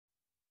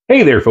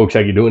Hey there, folks.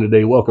 How you doing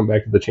today? Welcome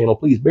back to the channel.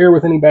 Please bear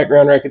with any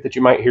background racket that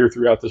you might hear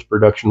throughout this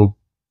production.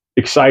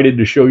 Excited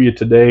to show you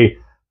today.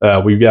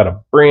 We've got a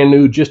brand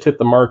new, just hit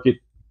the market.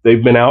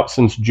 They've been out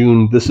since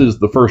June. This is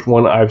the first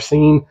one I've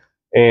seen,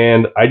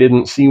 and I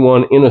didn't see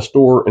one in a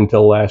store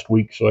until last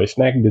week, so I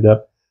snagged it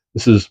up.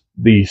 This is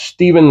the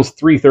Stevens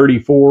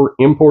 334,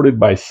 imported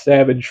by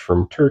Savage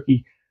from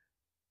Turkey.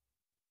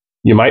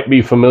 You might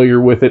be familiar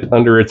with it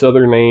under its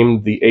other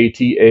name, the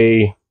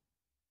ATA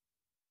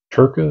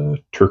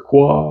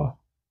Turquoise.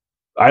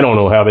 I don't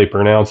know how they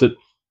pronounce it.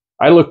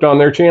 I looked on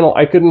their channel.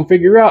 I couldn't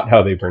figure out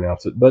how they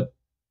pronounce it, but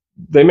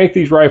they make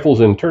these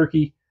rifles in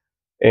Turkey,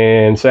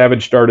 and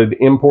Savage started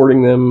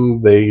importing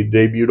them. They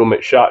debuted them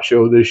at SHOT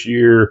Show this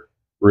year,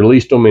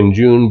 released them in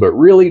June, but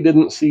really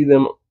didn't see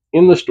them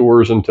in the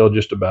stores until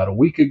just about a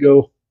week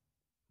ago.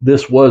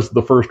 This was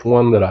the first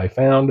one that I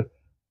found.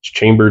 It's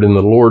chambered in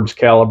the Lord's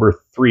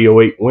Caliber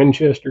 308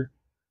 Winchester,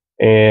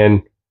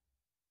 and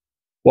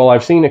while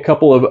I've seen a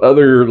couple of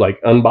other like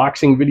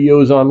unboxing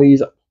videos on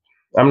these,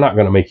 I'm not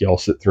going to make y'all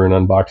sit through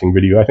an unboxing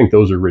video. I think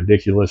those are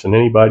ridiculous, and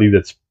anybody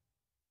that's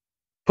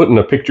putting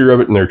a picture of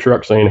it in their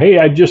truck saying, hey,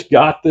 I just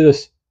got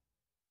this,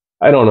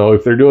 I don't know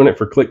if they're doing it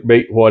for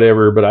clickbait,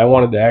 whatever, but I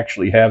wanted to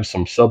actually have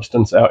some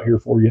substance out here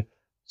for you.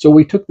 So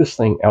we took this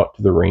thing out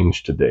to the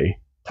range today,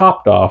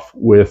 topped off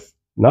with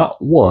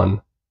not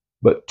one,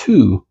 but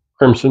two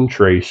Crimson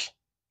Trace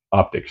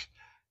optics.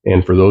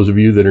 And for those of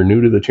you that are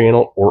new to the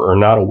channel or are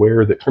not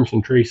aware that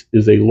Crimson Trace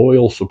is a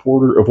loyal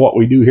supporter of what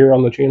we do here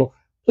on the channel,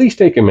 please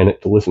take a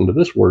minute to listen to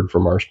this word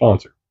from our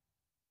sponsor.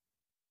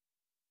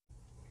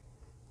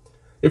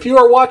 If you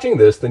are watching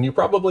this, then you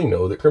probably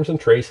know that Crimson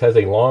Trace has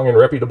a long and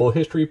reputable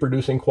history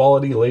producing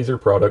quality laser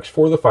products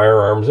for the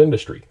firearms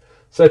industry,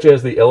 such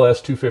as the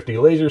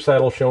LS-250 laser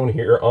saddle shown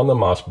here on the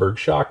Mossberg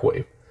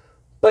Shockwave.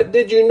 But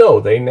did you know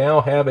they now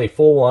have a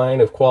full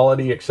line of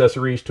quality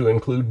accessories to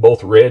include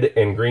both red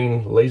and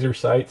green laser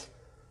sights,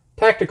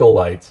 tactical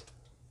lights,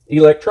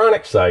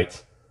 electronic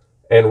sights,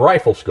 and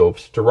rifle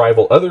scopes to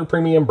rival other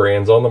premium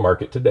brands on the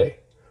market today?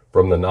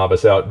 From the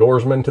novice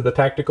outdoorsman to the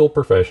tactical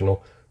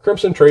professional,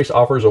 Crimson Trace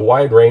offers a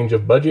wide range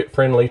of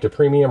budget-friendly to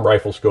premium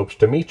rifle scopes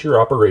to meet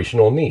your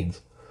operational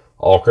needs.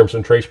 All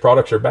Crimson Trace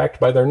products are backed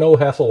by their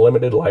no-hassle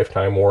limited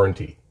lifetime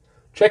warranty.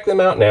 Check them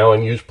out now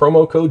and use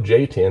promo code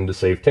J10 to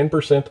save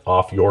 10%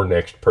 off your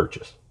next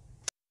purchase.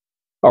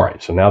 All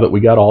right, so now that we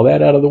got all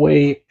that out of the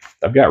way,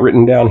 I've got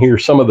written down here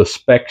some of the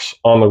specs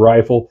on the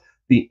rifle.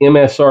 The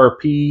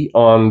MSRP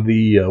on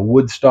the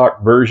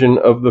Woodstock version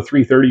of the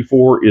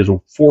 334 is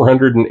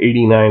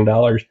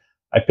 $489.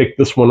 I picked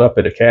this one up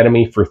at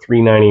Academy for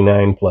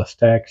 $399 plus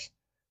tax.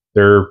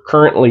 They're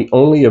currently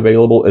only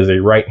available as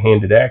a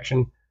right-handed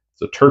action.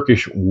 It's a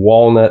Turkish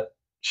walnut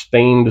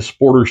stained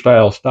sporter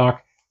style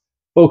stock.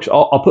 Folks,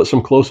 I'll put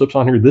some close-ups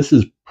on here. This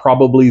is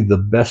probably the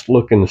best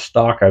looking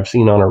stock I've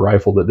seen on a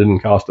rifle that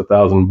didn't cost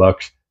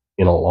 $1,000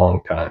 in a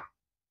long time.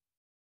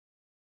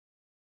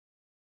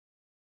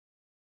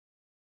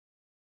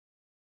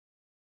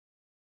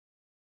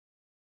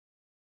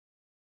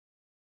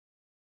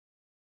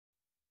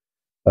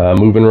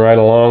 Moving right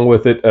along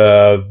with it,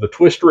 the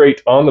twist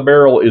rate on the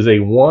barrel is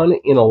a 1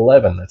 in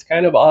 11. That's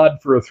kind of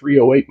odd for a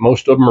 308.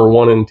 Most of them are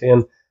 1 in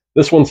 10.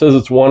 This one says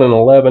it's 1 in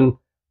 11.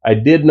 I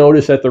did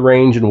notice at the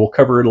range, and we'll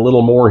cover it a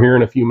little more here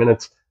in a few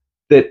minutes,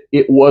 that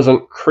it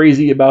wasn't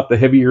crazy about the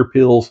heavier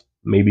pills.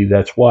 Maybe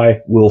that's why.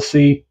 We'll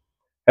see.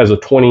 Has a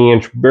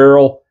 20-inch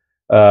barrel.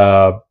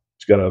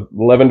 It's got an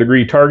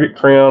 11-degree target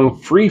crown,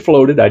 free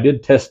floated. I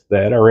did test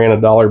that. I ran a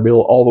dollar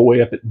bill all the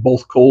way up at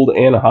both cold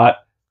and hot.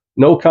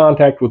 No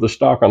contact with the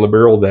stock on the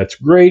barrel. That's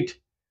great.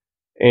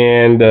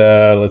 And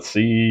let's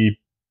see.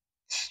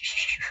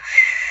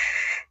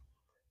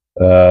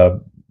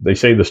 They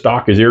say the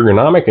stock is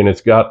ergonomic, and it's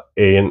got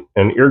an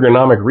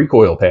ergonomic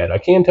recoil pad. I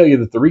can tell you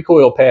that the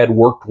recoil pad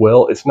worked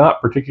well. It's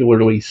not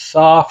particularly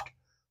soft,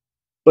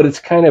 but it's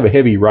kind of a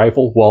heavy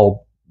rifle.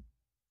 While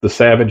the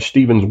Savage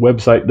Stevens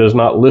website does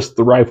not list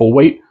the rifle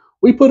weight,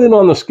 we put it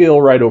on the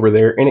scale right over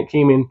there, and it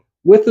came in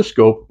with the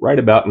scope right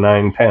about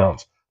 9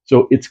 pounds.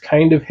 So it's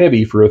kind of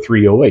heavy for a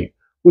 308,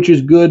 which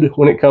is good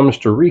when it comes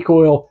to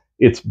recoil.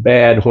 It's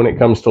bad when it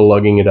comes to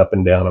lugging it up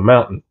and down a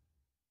mountain.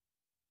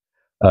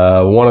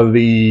 One of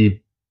the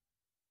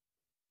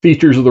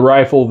features of the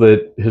rifle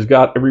that has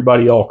got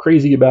everybody all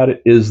crazy about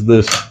it is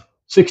this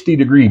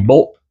 60-degree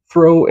bolt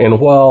throw. And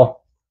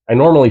while I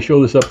normally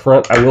show this up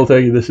front, I will tell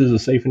you this is a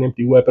safe and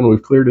empty weapon. We've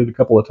cleared it a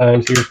couple of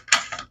times here.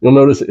 You'll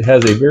notice it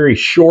has a very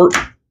short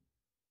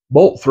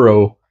bolt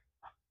throw.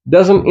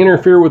 Doesn't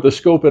interfere with the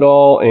scope at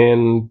all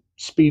and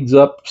speeds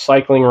up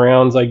cycling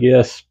rounds, I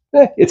guess.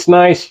 It's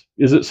nice.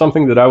 Is it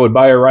something that I would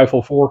buy a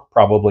rifle for?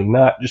 Probably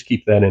not. Just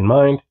keep that in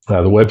mind.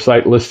 The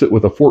website lists it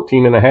with a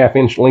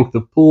 14.5-inch length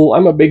of pull.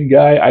 I'm a big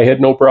guy. I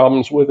had no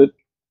problems with it.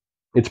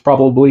 It's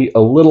probably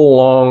a little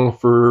long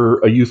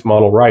for a youth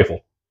model rifle.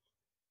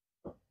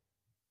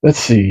 Let's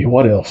see,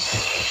 what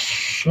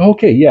else?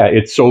 Okay, yeah,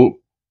 it's so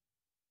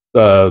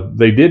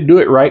they did do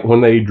it right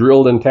when they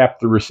drilled and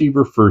tapped the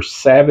receiver for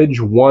Savage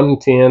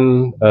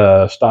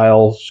 110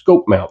 style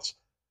scope mounts,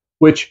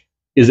 which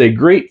is a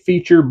great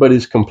feature, but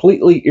is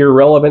completely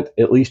irrelevant,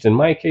 at least in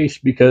my case,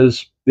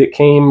 because it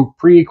came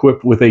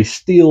pre-equipped with a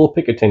steel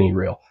Picatinny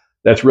rail.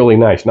 That's really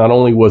nice. Not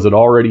only was it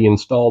already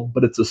installed,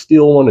 but it's a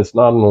steel one. It's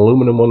not an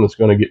aluminum one that's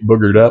going to get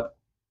boogered up.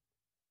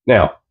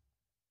 Now,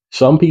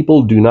 some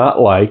people do not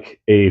like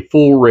a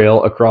full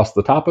rail across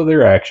the top of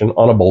their action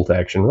on a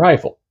bolt-action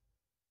rifle.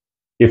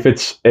 If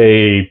it's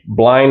a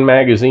blind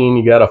magazine,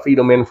 you got to feed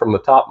them in from the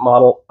top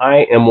model.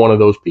 I am one of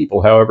those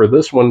people. However,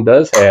 this one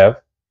does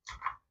have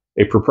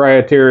a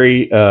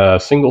proprietary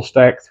single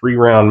stack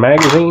 3-round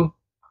magazine.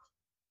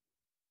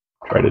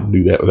 Try to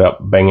do that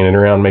without banging it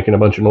around, making a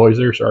bunch of noise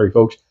there. Sorry,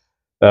 folks.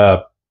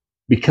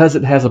 Because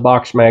it has a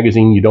box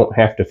magazine, you don't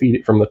have to feed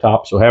it from the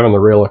top. So having the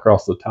rail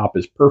across the top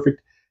is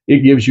perfect. It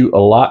gives you a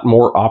lot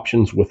more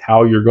options with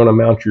how you're going to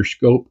mount your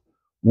scope.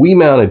 We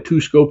mounted 2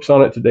 scopes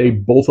on it today.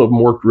 Both of them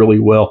worked really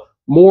well.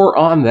 More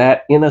on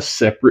that in a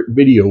separate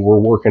video we're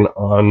working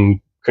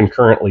on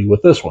concurrently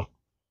with this one.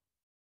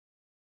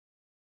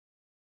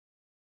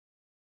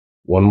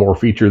 One more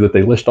feature that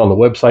they list on the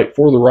website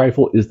for the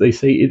rifle is they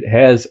say it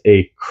has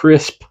a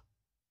crisp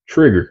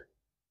trigger.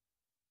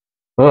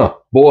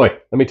 Boy,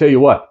 let me tell you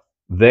what.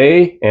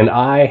 They and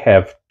I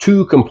have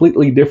 2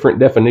 completely different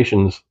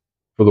definitions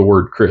for the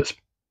word crisp.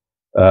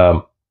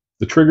 The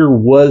trigger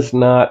was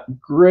not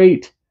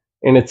great,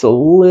 and it's a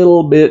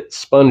little bit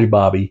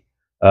SpongeBob-y.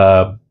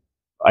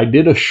 I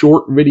did a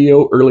short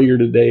video earlier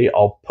today.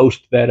 I'll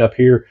post that up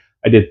here.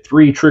 I did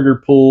 3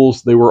 trigger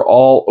pulls. They were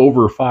all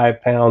over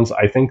 5 pounds.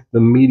 I think the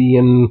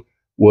median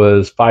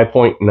was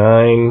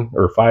 5.9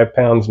 or 5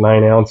 pounds,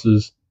 9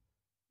 ounces.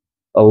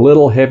 A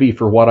little heavy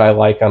for what I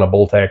like on a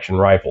bolt-action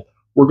rifle.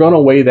 We're going to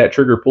weigh that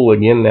trigger pull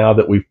again now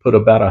that we've put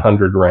about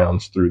 100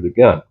 rounds through the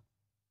gun.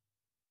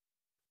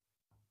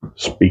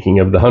 Speaking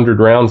of the 100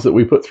 rounds that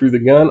we put through the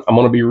gun, I'm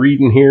going to be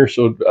reading here,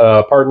 so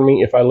pardon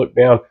me if I look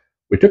down.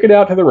 We took it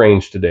out to the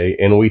range today,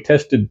 and we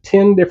tested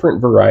 10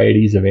 different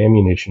varieties of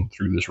ammunition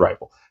through this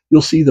rifle.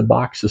 You'll see the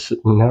boxes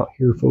sitting out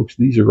here, folks.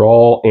 These are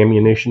all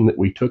ammunition that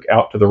we took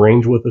out to the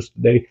range with us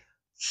today.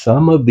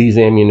 Some of these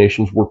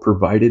ammunitions were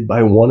provided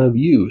by one of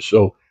you,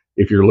 so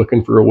if you're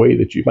looking for a way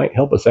that you might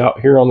help us out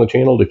here on the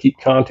channel to keep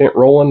content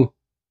rolling,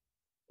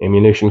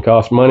 ammunition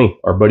costs money.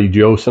 Our buddy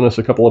Joe sent us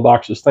a couple of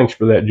boxes. Thanks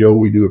for that, Joe.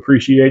 We do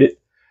appreciate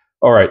it.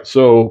 All right,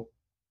 so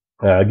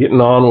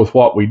getting on with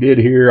what we did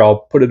here, I'll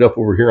put it up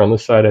over here on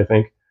this side, I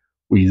think.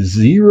 We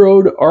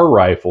zeroed our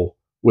rifle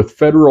with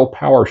Federal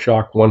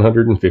PowerShock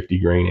 150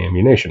 grain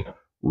ammunition.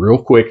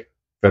 Real quick,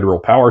 Federal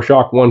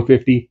PowerShock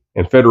 150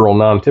 and Federal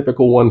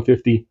Non-Typical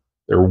 150,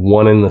 they're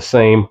one and the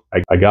same.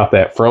 I got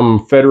that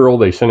from Federal.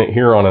 They sent it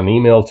here on an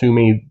email to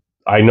me.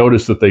 I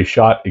noticed that they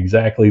shot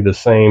exactly the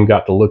same,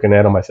 got to looking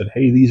at them. I said,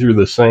 hey, these are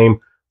the same.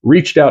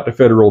 Reached out to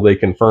Federal. They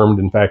confirmed,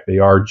 in fact, they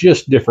are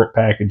just different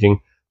packaging.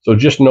 So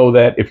just know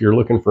that if you're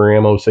looking for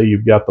ammo, say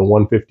you've got the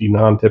 150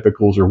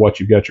 non-typicals or what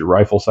you've got your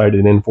rifle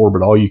sighted in for,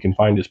 but all you can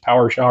find is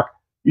PowerShock,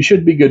 you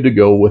should be good to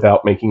go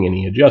without making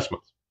any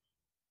adjustments.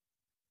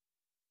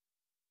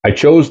 I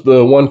chose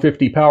the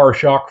 150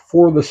 PowerShock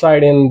for the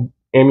sight-in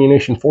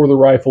ammunition for the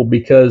rifle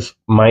because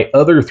my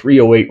other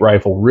 308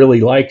 rifle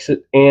really likes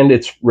it and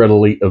it's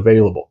readily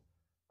available.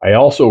 I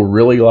also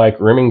really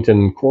like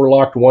Remington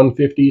core-locked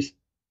 150s,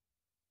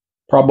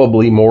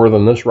 probably more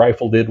than this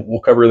rifle did. We'll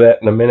cover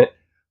that in a minute.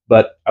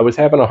 But I was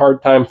having a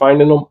hard time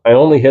finding them. I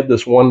only had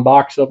this one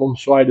box of them,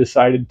 so I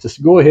decided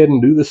to go ahead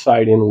and do the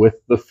sight-in with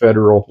the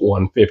Federal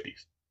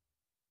 150s.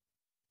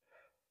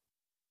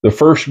 The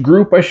first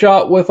group I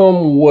shot with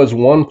them was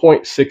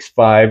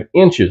 1.65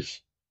 inches.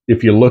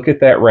 If you look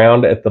at that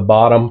round at the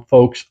bottom,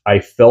 folks, I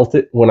felt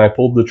it when I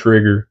pulled the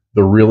trigger,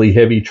 the really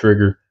heavy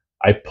trigger.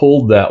 I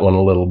pulled that one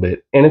a little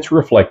bit, and it's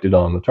reflected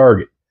on the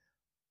target.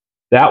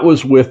 That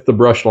was with the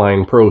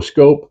Brushline Pro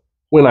scope.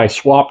 When I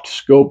swapped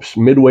scopes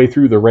midway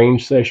through the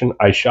range session,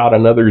 I shot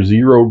another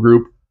zero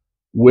group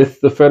with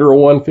the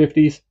Federal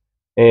 150s,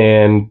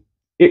 and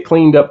it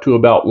cleaned up to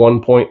about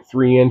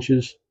 1.3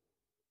 inches.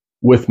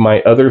 With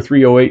my other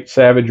 308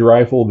 Savage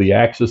rifle, the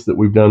Axis that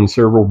we've done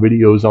several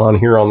videos on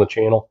here on the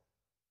channel,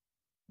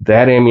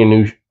 that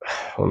ammunition,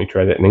 let me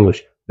try that in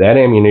English, that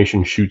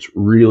ammunition shoots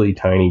really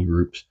tiny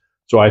groups.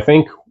 So I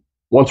think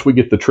once we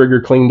get the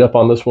trigger cleaned up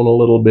on this one a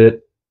little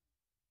bit,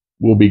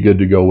 we'll be good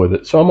to go with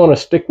it. So I'm going to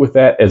stick with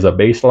that as a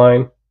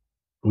baseline.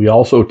 We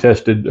also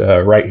tested,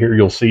 right here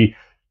you'll see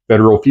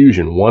Federal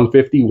Fusion,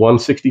 150,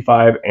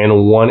 165,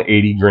 and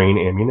 180 grain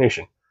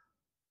ammunition.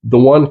 The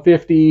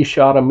 150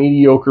 shot a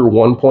mediocre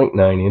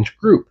 1.9 inch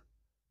group.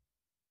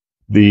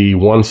 The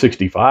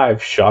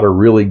 165 shot a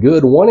really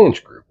good 1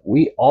 inch group.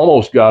 We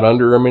almost got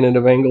under a minute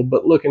of angle,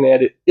 but looking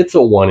at it, it's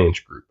a 1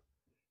 inch group.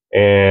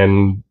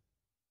 And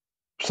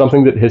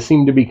something that has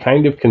seemed to be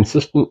kind of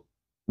consistent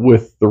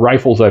with the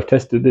rifles I've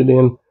tested it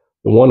in,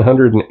 the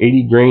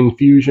 180 grain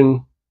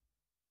Fusion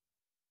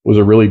was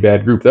a really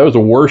bad group. That was the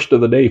worst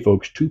of the day,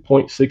 folks,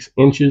 2.6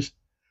 inches.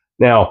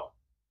 Now,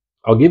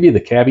 I'll give you the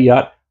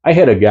caveat. I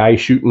had a guy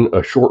shooting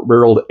a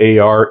short-barreled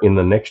AR in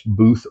the next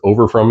booth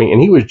over from me, and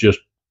he was just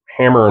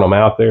hammering them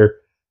out there.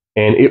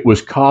 and it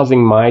was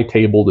causing my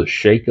table to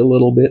shake a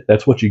little bit.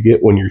 That's what you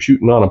get when you're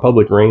shooting on a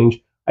public range.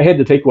 I had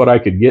to take what I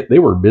could get. They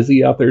were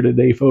busy out there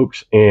today,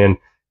 folks, and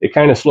it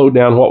kind of slowed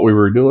down what we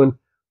were doing.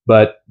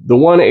 But the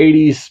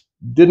 180s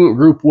didn't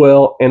group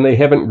well, and they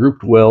haven't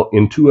grouped well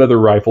in 2 other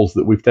rifles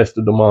that we've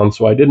tested them on,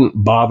 so I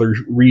didn't bother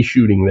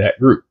reshooting that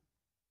group.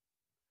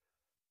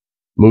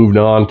 Moved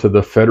on to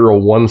the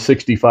Federal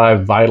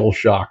 165 Vital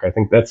Shock. I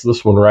think that's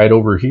this one right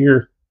over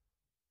here.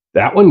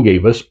 That one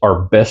gave us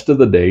our best of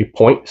the day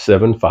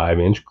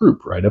 0.75-inch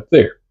group right up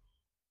there.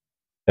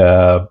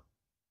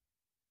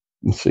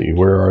 Let's see,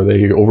 where are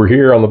they? Over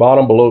here on the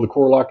bottom below the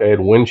core lock, I had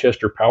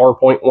Winchester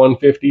PowerPoint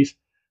 150s.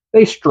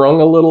 They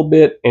strung a little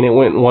bit, and it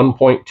went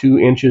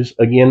 1.2 inches.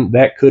 Again,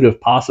 that could have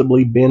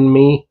possibly been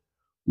me.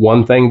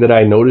 One thing that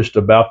I noticed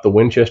about the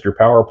Winchester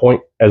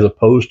PowerPoint as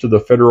opposed to the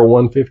Federal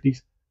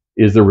 150s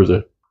is there was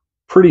a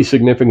pretty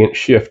significant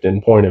shift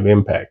in point of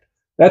impact.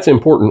 That's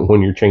important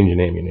when you're changing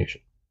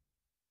ammunition.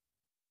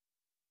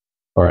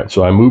 All right,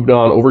 so I moved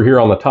on. Over here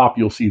on the top,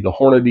 you'll see the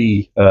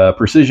Hornady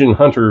Precision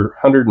Hunter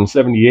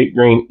 178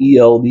 grain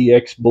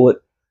ELDX bullet.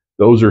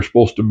 Those are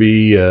supposed to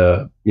be,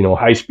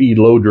 high speed,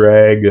 low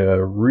drag,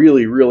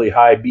 really, really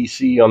high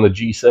BC on the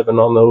G7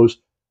 on those.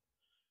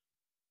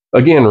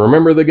 Again,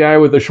 remember the guy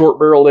with the short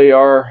barreled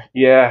AR?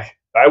 Yeah,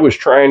 I was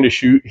trying to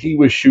shoot. He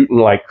was shooting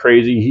like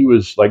crazy. He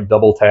was like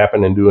double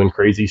tapping and doing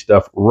crazy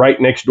stuff right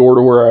next door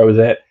to where I was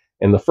at.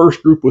 And the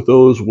first group with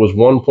those was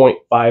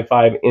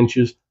 1.55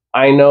 inches.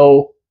 I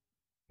know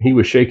he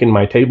was shaking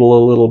my table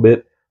a little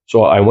bit.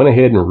 So I went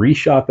ahead and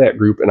reshot that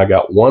group, and I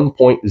got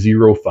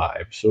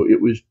 1.05. So it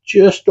was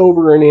just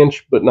over an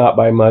inch, but not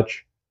by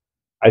much.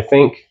 I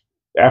think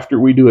after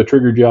we do a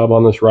trigger job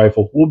on this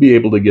rifle, we'll be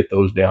able to get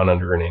those down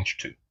under an inch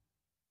too.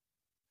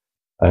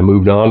 I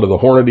moved on to the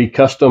Hornady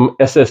Custom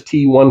SST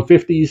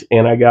 150s,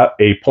 and I got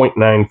a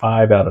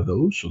 0.95 out of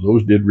those. So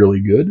those did really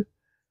good.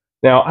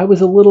 Now, I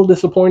was a little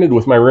disappointed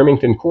with my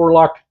Remington core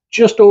lock.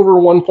 Just over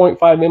 1.5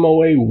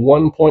 MOA,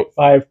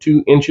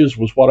 1.52 inches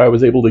was what I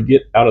was able to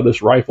get out of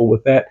this rifle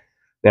with that.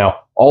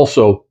 Now,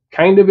 also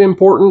kind of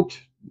important,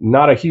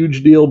 not a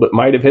huge deal, but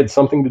might have had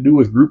something to do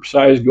with group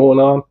size going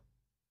on.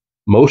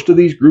 Most of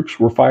these groups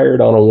were fired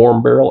on a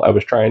warm barrel. I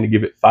was trying to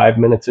give it 5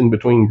 minutes in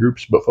between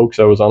groups, but folks,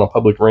 I was on a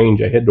public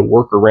range. I had to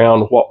work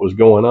around what was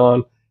going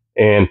on,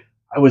 and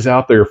I was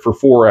out there for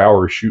 4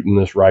 hours shooting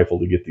this rifle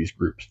to get these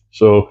groups.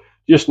 So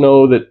just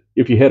know that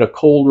if you had a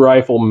cold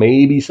rifle,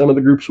 maybe some of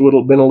the groups would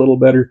have been a little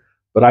better,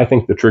 but I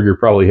think the trigger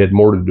probably had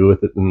more to do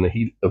with it than the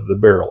heat of the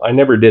barrel. I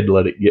never did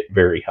let it get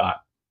very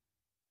hot.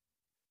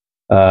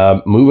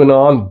 Moving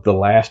on, the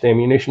last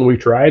ammunition we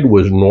tried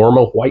was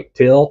normal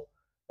whitetail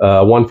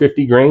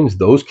 150 grains.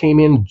 Those came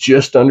in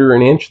just under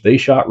an inch. They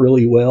shot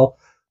really well.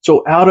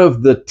 So out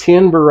of the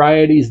 10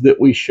 varieties that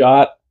we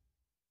shot,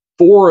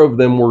 4 of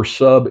them were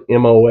sub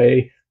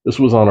MOA. This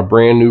was on a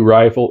brand new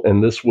rifle,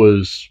 and this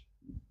was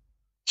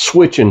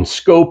switching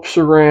scopes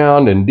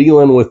around and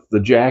dealing with the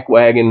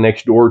jackwagon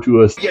next door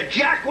to us. You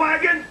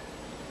jackwagon?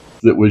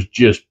 That was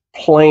just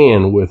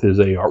playing with his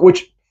AR,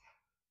 which,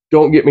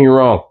 don't get me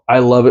wrong, I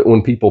love it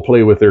when people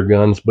play with their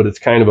guns, but it's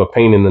kind of a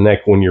pain in the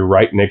neck when you're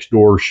right next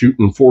door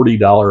shooting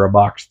 $40 a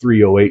box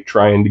 308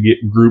 trying to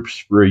get groups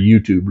for a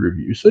YouTube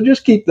review. So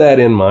just keep that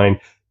in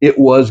mind. It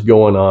was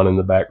going on in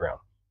the background.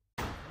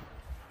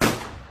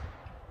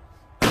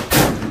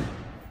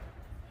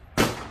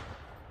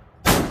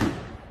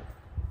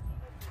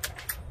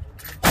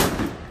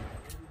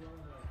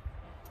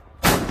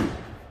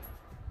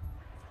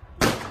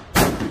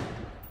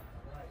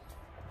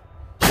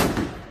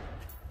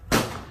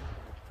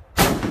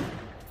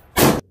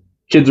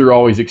 Kids are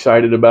always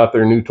excited about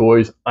their new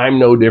toys. I'm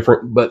no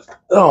different, but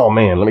oh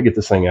man, let me get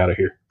this thing out of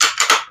here.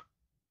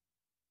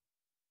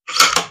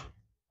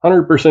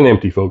 100%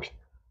 empty, folks.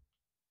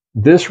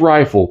 This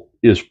rifle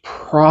is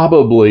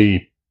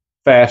probably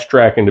fast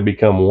tracking to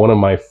become one of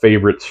my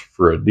favorites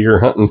for a deer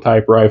hunting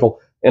type rifle,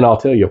 and I'll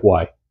tell you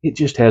why. It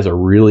just has a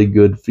really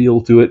good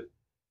feel to it.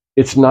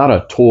 It's not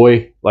a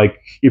toy. Like,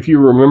 if you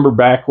remember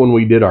back when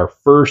we did our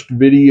first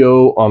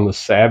video on the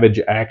Savage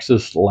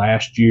Axis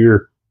last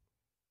year,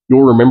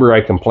 you'll remember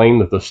I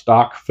complained that the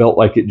stock felt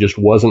like it just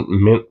wasn't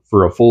meant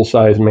for a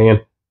full-size man.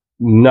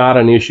 Not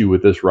an issue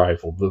with this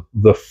rifle.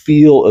 The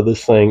feel of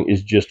this thing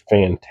is just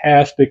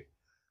fantastic.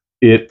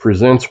 It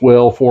presents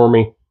well for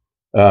me.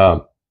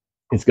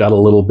 It's got a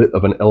little bit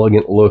of an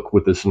elegant look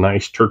with this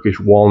nice Turkish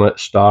walnut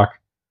stock.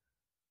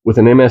 With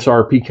an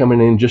MSRP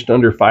coming in just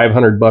under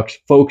 500 bucks,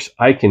 folks,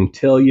 I can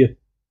tell you,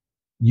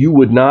 you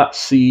would not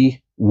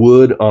see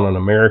wood on an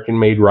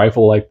American-made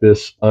rifle like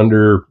this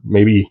under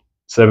maybe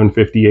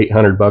 $750,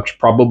 800 bucks,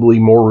 probably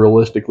more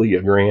realistically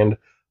 $1,000.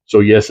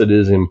 So yes, it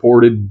is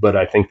imported, but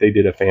I think they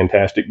did a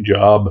fantastic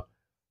job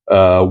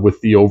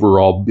with the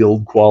overall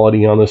build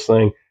quality on this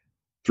thing.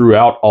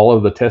 Throughout all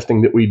of the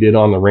testing that we did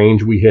on the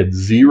range, we had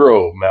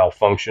 0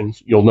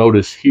 malfunctions. You'll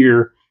notice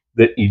here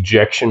that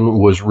ejection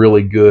was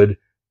really good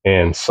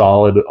and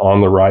solid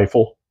on the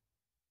rifle.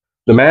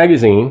 The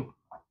magazine,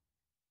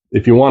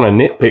 if you want to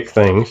nitpick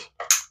things,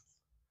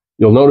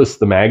 you'll notice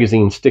the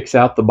magazine sticks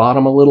out the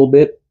bottom a little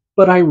bit.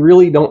 but I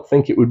really don't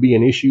think it would be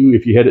an issue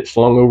if you had it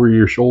slung over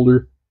your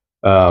shoulder.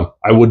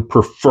 I would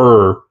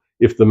prefer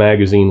if the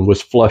magazine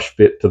was flush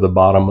fit to the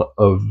bottom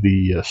of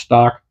the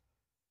stock.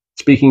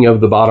 Speaking of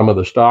the bottom of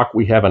the stock,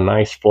 we have a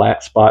nice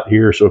flat spot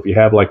here. So if you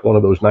have like one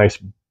of those nice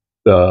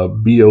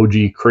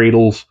BOG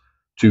cradles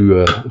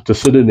to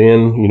sit it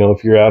in, you know,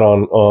 if you're out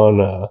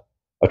on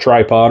a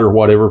tripod or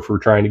whatever for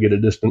trying to get a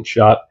distant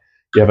shot,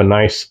 you have a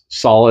nice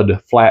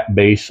solid flat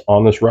base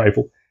on this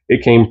rifle.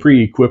 It came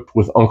pre-equipped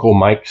with Uncle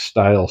Mike's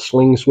style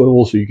sling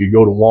swivel, so you could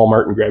go to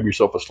Walmart and grab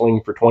yourself a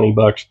sling for 20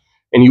 bucks,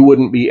 and you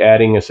wouldn't be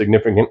adding a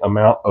significant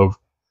amount of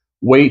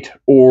weight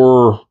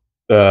or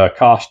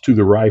cost to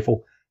the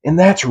rifle. And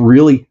that's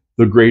really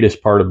the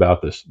greatest part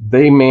about this.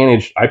 They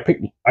managed. I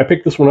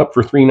picked this one up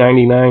for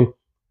 $3.99.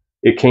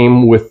 It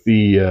came with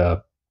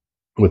the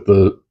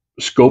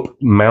scope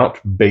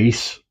mount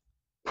base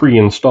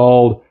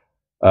pre-installed.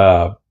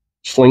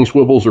 Sling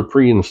swivels are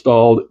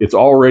pre-installed. It's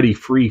already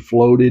free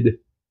floated.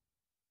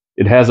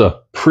 It has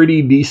a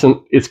pretty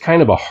decent, it's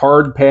kind of a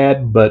hard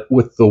pad, but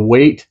with the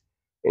weight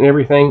and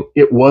everything,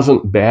 it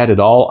wasn't bad at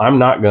all. I'm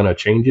not going to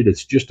change it.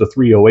 It's just a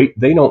 308.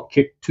 They don't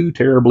kick too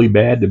terribly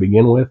bad to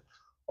begin with,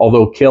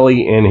 although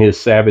Kelly and his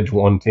Savage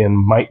 110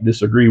 might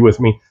disagree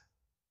with me.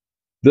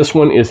 This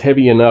one is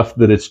heavy enough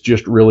that it's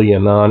just really a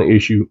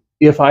non-issue.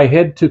 If I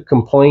had to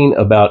complain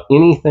about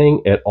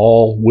anything at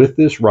all with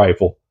this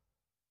rifle,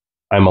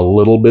 I'm a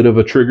little bit of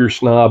a trigger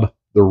snob.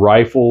 The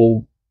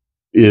rifle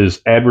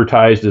is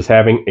advertised as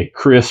having a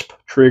crisp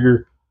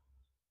trigger.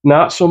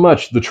 Not so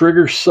much. The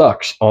trigger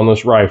sucks on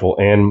this rifle,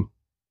 and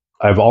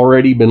I've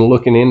already been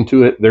looking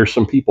into it. There's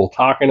some people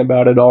talking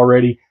about it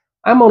already.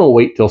 I'm going to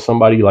wait till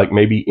somebody like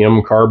maybe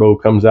M Carbo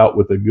comes out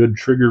with a good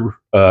trigger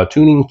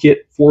tuning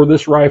kit for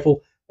this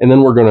rifle, and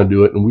then we're going to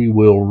do it, and we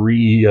will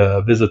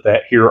revisit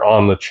that here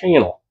on the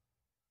channel.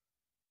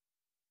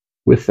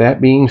 With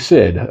that being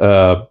said,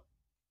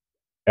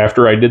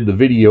 after I did the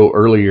video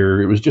earlier,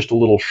 it was just a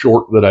little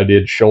short that I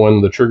did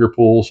showing the trigger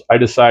pulls. I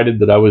decided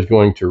that I was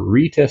going to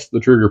retest the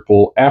trigger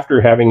pull after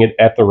having it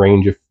at the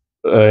range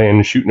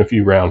and shooting a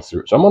few rounds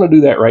through it. So I'm going to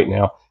do that right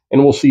now,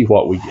 and we'll see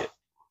what we get.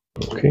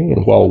 Okay,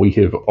 and while we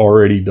have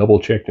already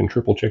double-checked and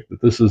triple-checked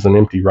that this is an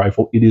empty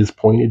rifle, it is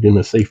pointed in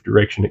a safe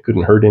direction. It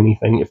couldn't hurt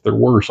anything if there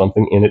were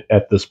something in it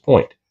at this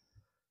point.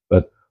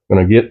 But I'm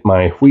going to get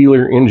my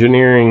Wheeler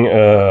Engineering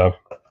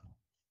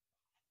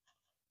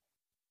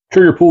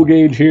trigger pull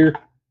gauge here.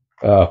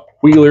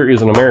 Wheeler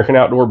is an American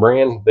outdoor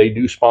brand. They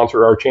do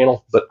sponsor our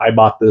channel, but I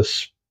bought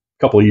this a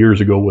couple of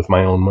years ago with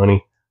my own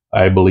money.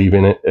 I believe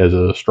in it as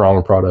a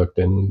strong product,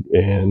 and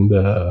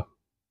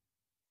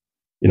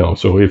you know,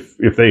 so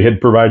if they had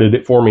provided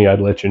it for me,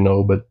 I'd let you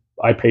know, but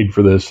I paid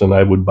for this and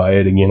I would buy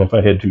it again if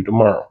I had to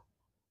tomorrow.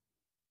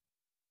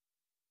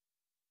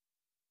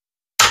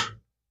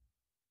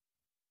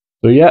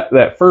 So yeah,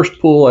 that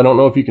first pull, I don't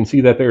know if you can see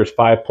that there, is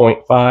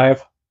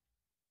 5.5.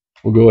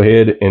 We'll go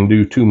ahead and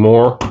do two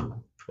more.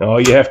 Now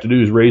all you have to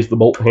do is raise the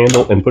bolt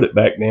handle and put it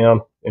back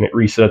down, and it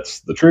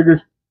resets the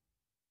trigger.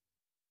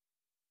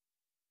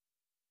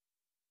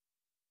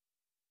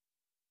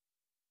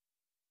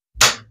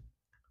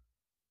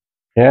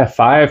 Yeah,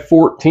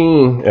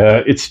 514.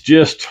 It's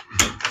just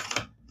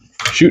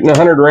shooting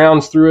 100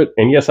 rounds through it.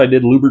 And yes, I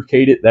did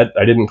lubricate it. That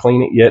I didn't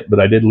clean it yet,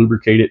 but I did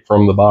lubricate it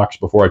from the box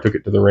before I took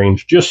it to the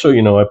range. Just so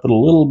you know, I put a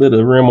little bit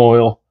of rim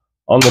oil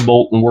on the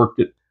bolt and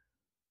worked it.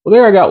 Well,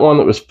 there I got one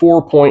that was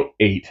 4.8,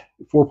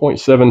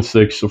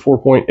 4.76, so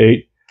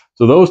 4.8.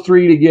 So those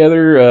three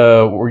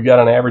together, we got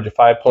an average of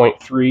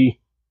 5.3.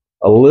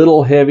 A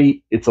little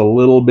heavy. It's a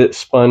little bit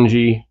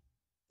spongy.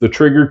 The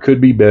trigger could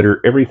be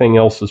better. Everything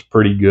else is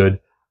pretty good.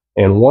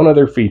 And one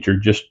other feature,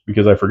 just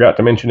because I forgot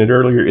to mention it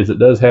earlier, is it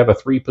does have a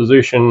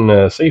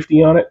 3-position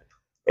safety on it.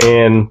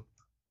 And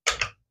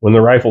when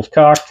the rifle's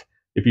cocked,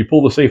 if you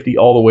pull the safety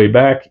all the way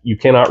back, you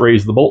cannot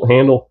raise the bolt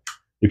handle.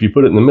 If you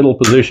put it in the middle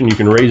position, you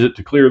can raise it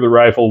to clear the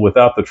rifle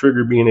without the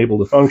trigger being able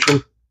to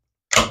function.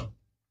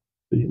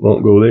 It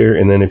won't go there.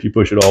 And then if you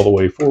push it all the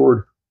way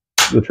forward,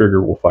 the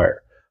trigger will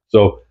fire.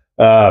 So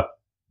that's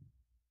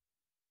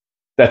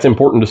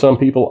important to some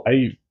people.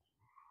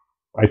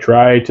 I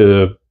try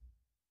to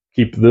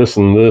keep this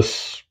and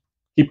this,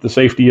 keep the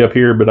safety up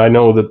here, but I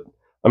know that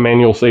a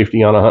manual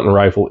safety on a hunting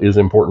rifle is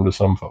important to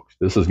some folks.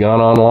 This has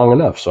gone on long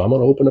enough, so I'm going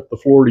to open up the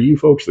floor to you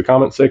folks. The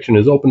comment section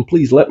is open.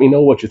 Please let me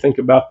know what you think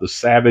about the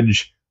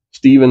Savage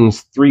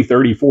Stevens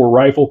 334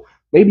 rifle.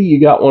 Maybe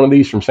you got one of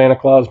these from Santa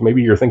Claus.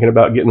 Maybe you're thinking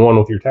about getting one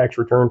with your tax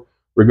return.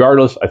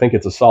 Regardless, I think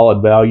it's a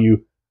solid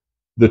value.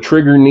 The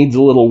trigger needs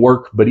a little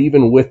work, but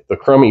even with the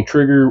crummy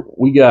trigger,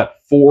 we got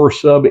 4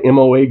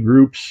 sub-MOA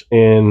groups,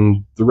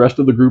 and the rest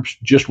of the groups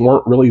just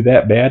weren't really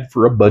that bad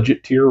for a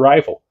budget tier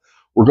rifle.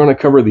 We're going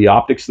to cover the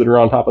optics that are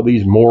on top of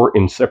these more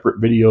in separate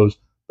videos,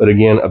 but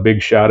again, a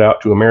big shout out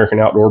to American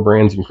Outdoor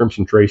Brands and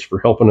Crimson Trace for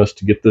helping us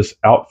to get this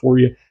out for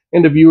you,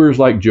 and to viewers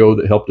like Joe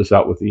that helped us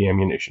out with the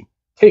ammunition.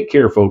 Take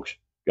care, folks.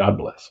 God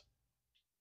bless.